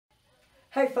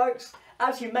Hey folks,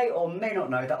 as you may or may not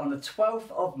know that on the 12th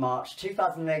of March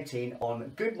 2018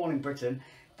 on Good Morning Britain,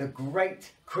 the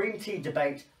great cream tea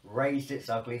debate raised its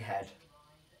ugly head.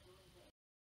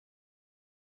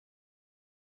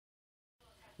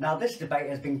 Now this debate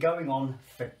has been going on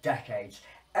for decades.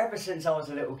 Ever since I was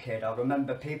a little kid, I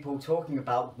remember people talking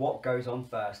about what goes on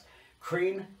first.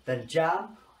 Cream, then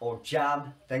jam, or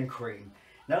jam, then cream.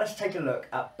 Now let's take a look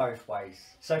at both ways.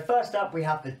 So first up we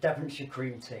have the Devonshire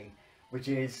cream tea, which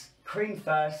is cream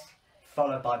first,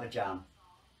 followed by the jam.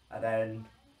 And then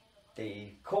the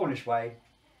Cornish way,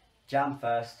 jam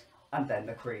first, and then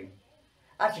the cream.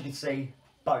 As you can see,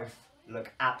 both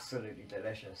look absolutely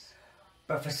delicious.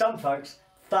 But for some folks,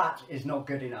 that is not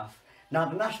good enough. Now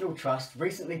the National Trust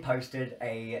recently posted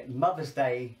a Mother's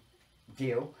Day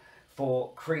deal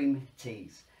for cream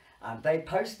teas. And they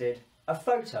posted a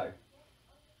photo.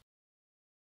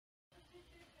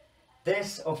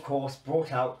 This, of course,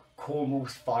 brought out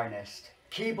Cornwall's finest.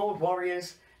 Keyboard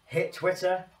warriors hit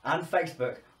Twitter and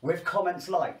Facebook with comments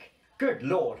like, "Good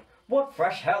Lord, what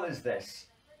fresh hell is this?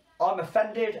 I'm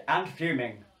offended and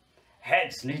fuming.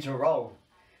 Heads need to roll.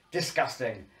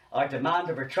 Disgusting. I demand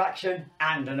a retraction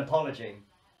and an apology."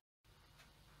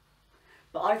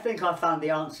 But I think I found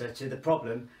the answer to the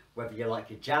problem whether you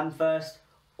like your jam first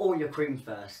or your cream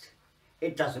first.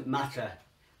 It doesn't matter.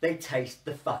 They taste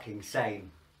the fucking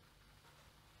same.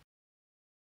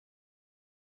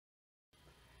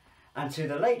 And to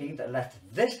the lady that left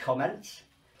this comment,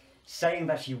 saying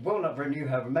that she will not renew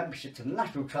her membership to the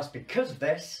National Trust because of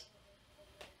this,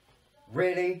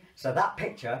 really? So that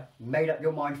picture made up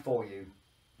your mind for you?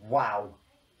 Wow.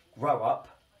 Grow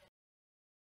up.